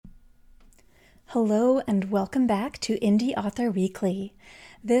Hello and welcome back to Indie Author Weekly.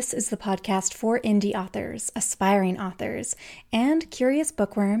 This is the podcast for indie authors, aspiring authors, and curious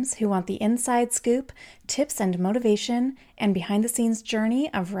bookworms who want the inside scoop, tips and motivation, and behind-the-scenes journey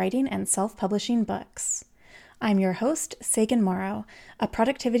of writing and self-publishing books. I'm your host, Sagan Morrow, a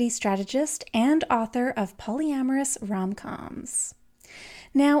productivity strategist and author of polyamorous rom-coms.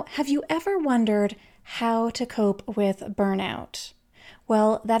 Now, have you ever wondered how to cope with burnout?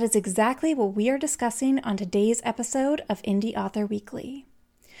 Well, that is exactly what we are discussing on today's episode of Indie Author Weekly.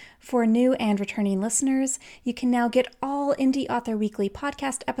 For new and returning listeners, you can now get all Indie Author Weekly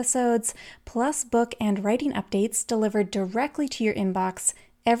podcast episodes, plus book and writing updates delivered directly to your inbox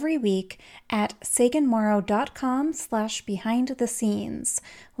every week at saganmorrow.com/behind-the-scenes.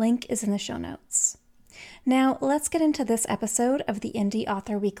 Link is in the show notes. Now, let's get into this episode of the Indie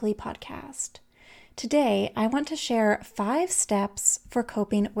Author Weekly podcast. Today, I want to share 5 steps for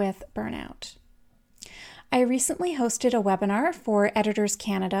coping with burnout. I recently hosted a webinar for Editors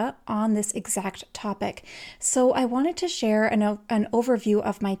Canada on this exact topic, so I wanted to share an overview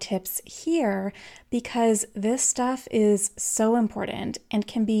of my tips here because this stuff is so important and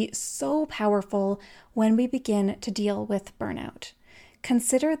can be so powerful when we begin to deal with burnout.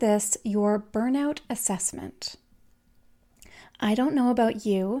 Consider this your burnout assessment. I don't know about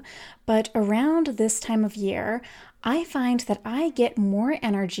you, but around this time of year, I find that I get more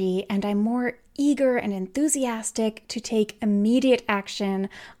energy and I'm more eager and enthusiastic to take immediate action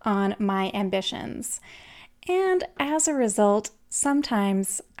on my ambitions. And as a result,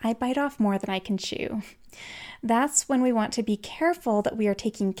 sometimes I bite off more than I can chew. That's when we want to be careful that we are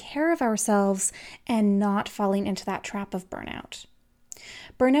taking care of ourselves and not falling into that trap of burnout.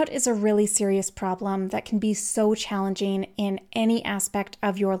 Burnout is a really serious problem that can be so challenging in any aspect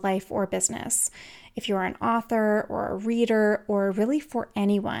of your life or business, if you're an author or a reader or really for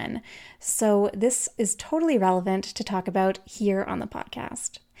anyone. So this is totally relevant to talk about here on the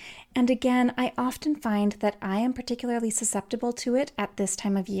podcast. And again, I often find that I am particularly susceptible to it at this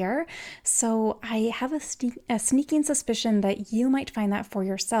time of year, so I have a sneaking suspicion that you might find that for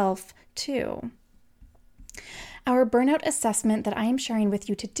yourself too. Our burnout assessment that I am sharing with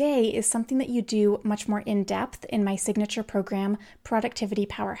you today is something that you do much more in depth in my signature program, Productivity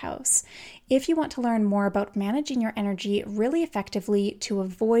Powerhouse. If you want to learn more about managing your energy really effectively to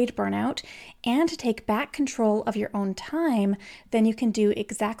avoid burnout and to take back control of your own time, then you can do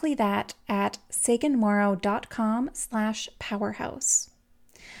exactly that at saganmorrow.com/powerhouse.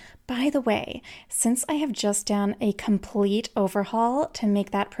 By the way, since I have just done a complete overhaul to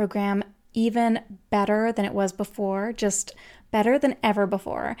make that program even better than it was before, just better than ever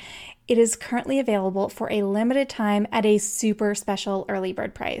before, it is currently available for a limited time at a super special early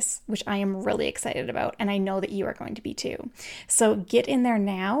bird price, which I am really excited about, and I know that you are going to be too. So get in there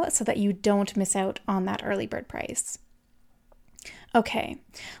now so that you don't miss out on that early bird price. Okay,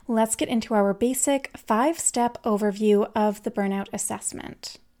 let's get into our basic 5-step overview of the burnout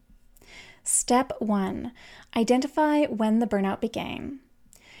assessment. Step 1, identify when the burnout began.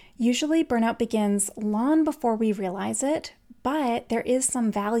 Usually burnout begins long before we realize it, but there is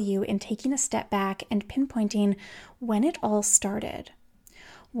some value in taking a step back and pinpointing when it all started.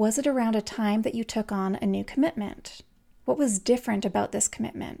 Was it around a time that you took on a new commitment? What was different about this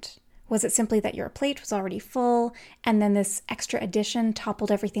commitment? Was it simply that your plate was already full and then this extra addition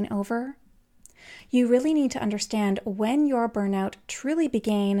toppled everything over? You really need to understand when your burnout truly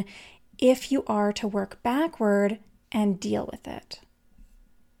began if you are to work backward and deal with it.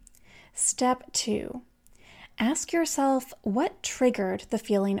 Step 2, ask yourself what triggered the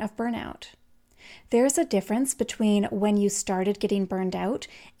feeling of burnout. There's a difference between when you started getting burned out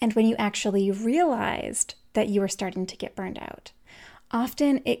and when you actually realized that you were starting to get burned out.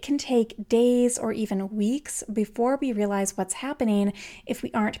 Often it can take days or even weeks before we realize what's happening if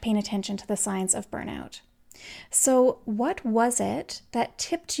we aren't paying attention to the signs of burnout. So what was it that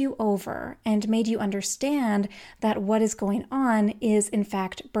tipped you over and made you understand that what is going on is in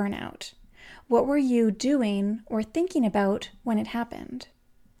fact burnout? What were you doing or thinking about when it happened?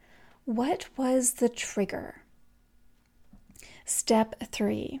 What was the trigger? Step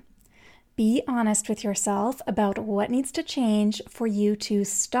 3, be honest with yourself about what needs to change for you to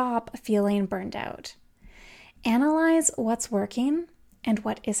stop feeling burned out. Analyze what's working and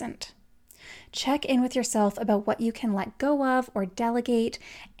what isn't. Check in with yourself about what you can let go of or delegate,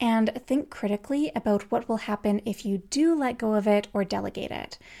 and think critically about what will happen if you do let go of it or delegate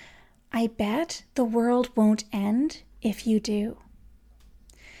it. I bet the world won't end if you do.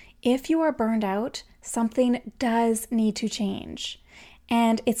 If you are burned out, something does need to change,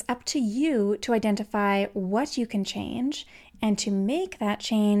 and it's up to you to identify what you can change and to make that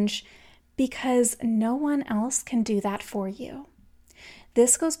change because no one else can do that for you.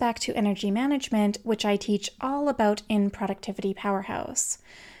 This goes back to energy management, which I teach all about in Productivity Powerhouse.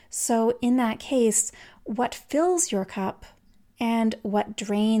 So in that case, what fills your cup and what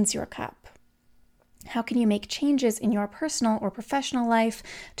drains your cup? How can you make changes in your personal or professional life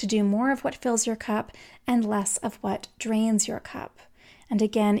to do more of what fills your cup and less of what drains your cup? And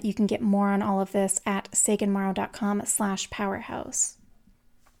again, you can get more on all of this at saganmorrow.com/powerhouse.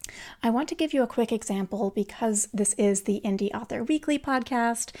 I want to give you a quick example because this is the Indie Author Weekly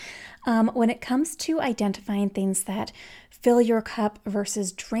podcast. When it comes to identifying things that fill your cup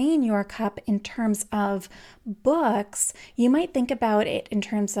versus drain your cup in terms of books, you might think about it in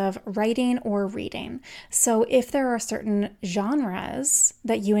terms of writing or reading. So if there are certain genres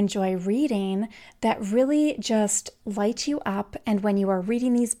that you enjoy reading that really just light you up, and when you are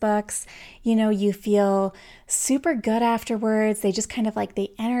reading these books, you feel super good afterwards, they just kind of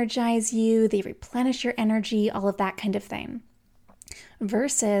they energize you, they replenish your energy, all of that kind of thing.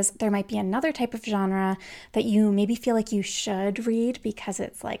 Versus there might be another type of genre that you maybe feel like you should read because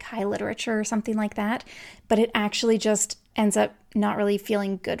it's high literature or something like that, but it actually just ends up not really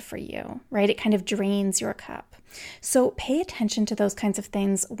feeling good for you, right? It kind of drains your cup. So pay attention to those kinds of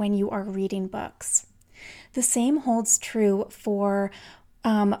things when you are reading books. The same holds true for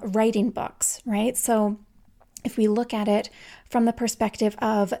writing books, right? So if we look at it from the perspective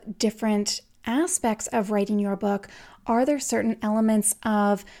of different aspects of writing your book, are there certain elements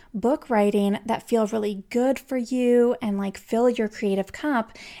of book writing that feel really good for you and fill your creative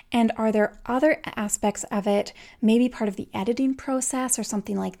cup? And are there other aspects of it, maybe part of the editing process or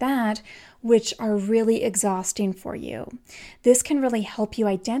something like that, which are really exhausting for you? This can really help you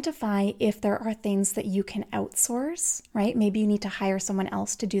identify if there are things that you can outsource, right? Maybe you need to hire someone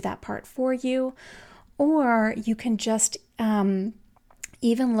else to do that part for you, or you can just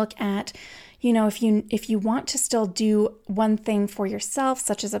even look at, if you want to still do one thing for yourself,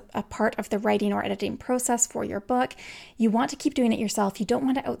 such as a part of the writing or editing process for your book, you want to keep doing it yourself, you don't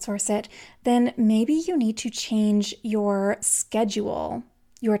want to outsource it, then maybe you need to change your schedule,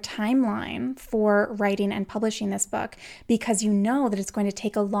 your timeline for writing and publishing this book, because you know that it's going to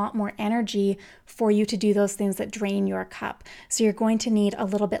take a lot more energy for you to do those things that drain your cup. So you're going to need a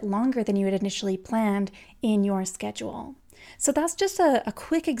little bit longer than you had initially planned in your schedule. So that's just a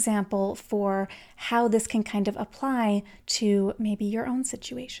quick example for how this can kind of apply to maybe your own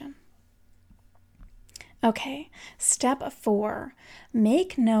situation. Okay, step 4,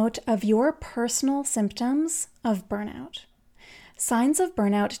 make note of your personal symptoms of burnout. Signs of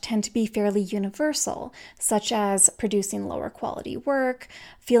burnout tend to be fairly universal, such as producing lower quality work,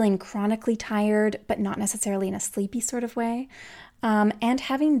 feeling chronically tired, but not necessarily in a sleepy sort of way, and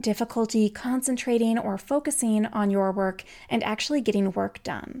having difficulty concentrating or focusing on your work and actually getting work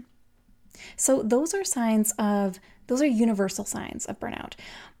done. So those are universal signs of burnout.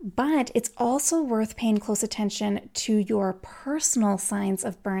 But it's also worth paying close attention to your personal signs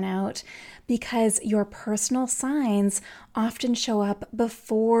of burnout, because your personal signs often show up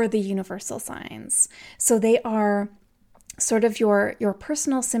before the universal signs. So they are sort of your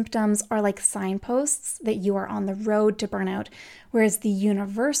personal symptoms are like signposts that you are on the road to burnout, whereas the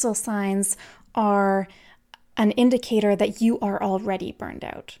universal signs are an indicator that you are already burned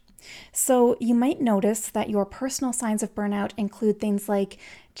out. So you might notice that your personal signs of burnout include things like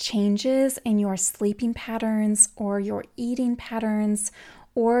changes in your sleeping patterns or your eating patterns,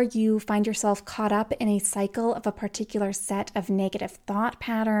 or you find yourself caught up in a cycle of a particular set of negative thought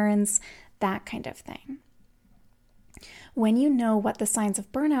patterns, that kind of thing. When you know what the signs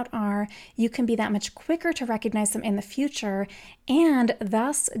of burnout are, you can be that much quicker to recognize them in the future and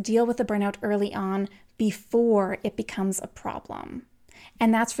thus deal with the burnout early on before it becomes a problem.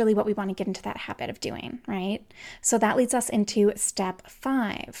 And that's really what we want to get into that habit of doing, right? So that leads us into step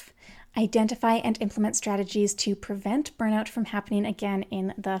 5. Identify and implement strategies to prevent burnout from happening again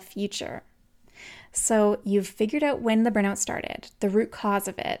in the future. So you've figured out when the burnout started, the root cause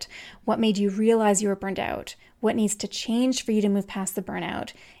of it, what made you realize you were burned out, what needs to change for you to move past the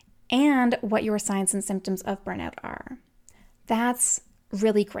burnout, and what your signs and symptoms of burnout are. That's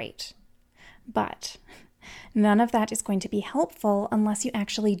really great. But none of that is going to be helpful unless you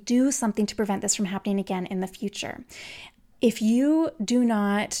actually do something to prevent this from happening again in the future. If you do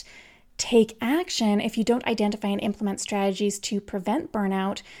not take action, if you don't identify and implement strategies to prevent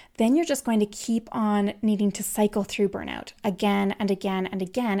burnout, then you're just going to keep on needing to cycle through burnout again and again and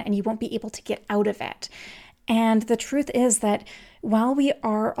again, and you won't be able to get out of it. And the truth is that while we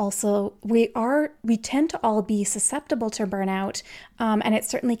tend to all be susceptible to burnout, and it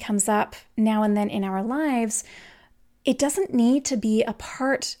certainly comes up now and then in our lives, it doesn't need to be a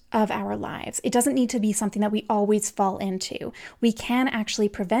part of our lives. It doesn't need to be something that we always fall into. We can actually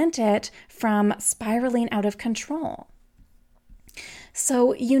prevent it from spiraling out of control.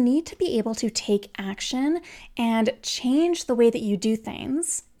 So you need to be able to take action and change the way that you do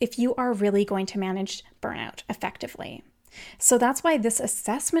things if you are really going to manage burnout effectively. So that's why this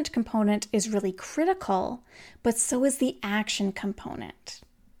assessment component is really critical, but so is the action component.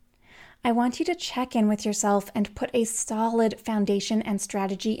 I want you to check in with yourself and put a solid foundation and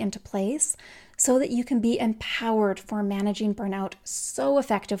strategy into place so that you can be empowered for managing burnout so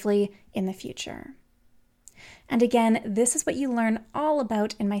effectively in the future. And again, this is what you learn all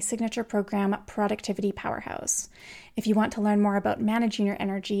about in my signature program, Productivity Powerhouse. If you want to learn more about managing your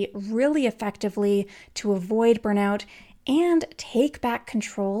energy really effectively to avoid burnout and take back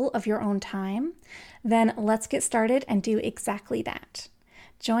control of your own time, then let's get started and do exactly that.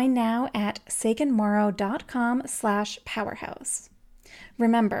 Join now at saganmorrow.com/powerhouse.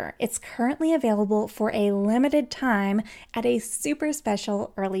 Remember, it's currently available for a limited time at a super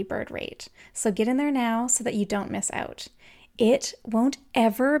special early bird rate. So get in there now so that you don't miss out. It won't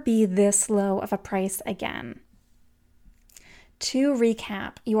ever be this low of a price again. To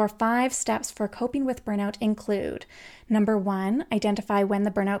recap, your 5 steps for coping with burnout include: number 1, identify when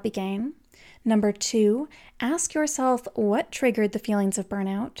the burnout began. Number 2, ask yourself what triggered the feelings of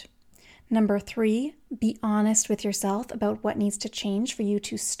burnout. Number 3, be honest with yourself about what needs to change for you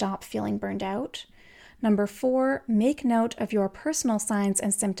to stop feeling burned out. Number 4, make note of your personal signs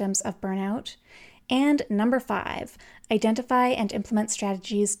and symptoms of burnout. And number 5, identify and implement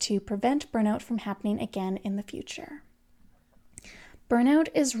strategies to prevent burnout from happening again in the future. Burnout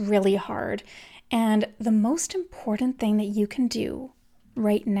is really hard, and the most important thing that you can do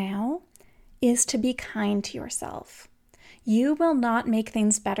right now is to be kind to yourself. You will not make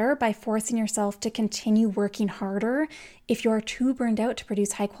things better by forcing yourself to continue working harder if you're too burned out to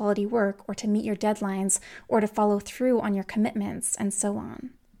produce high quality work or to meet your deadlines or to follow through on your commitments and so on.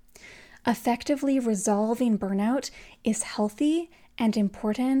 Effectively resolving burnout is healthy and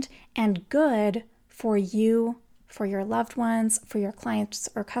important and good for you, for your loved ones, for your clients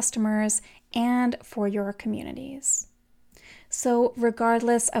or customers, and for your communities. So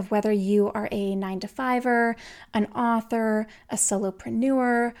regardless of whether you are a 9-to-5er, an author, a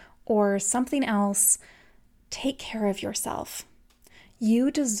solopreneur, or something else, take care of yourself.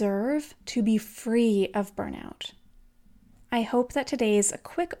 You deserve to be free of burnout. I hope that today's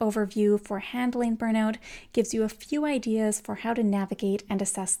quick overview for handling burnout gives you a few ideas for how to navigate and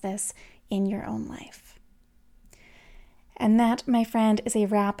assess this in your own life. And that, my friend, is a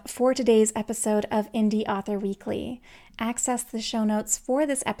wrap for today's episode of Indie Author Weekly. Access the show notes for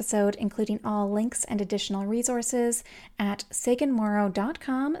this episode, including all links and additional resources, at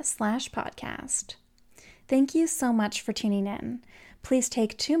saganmorrow.com/podcast. Thank you so much for tuning in. Please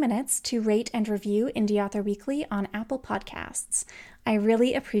take 2 minutes to rate and review Indie Author Weekly on Apple Podcasts. I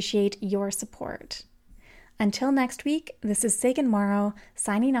really appreciate your support. Until next week, this is Sagan Morrow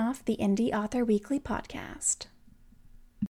signing off the Indie Author Weekly podcast.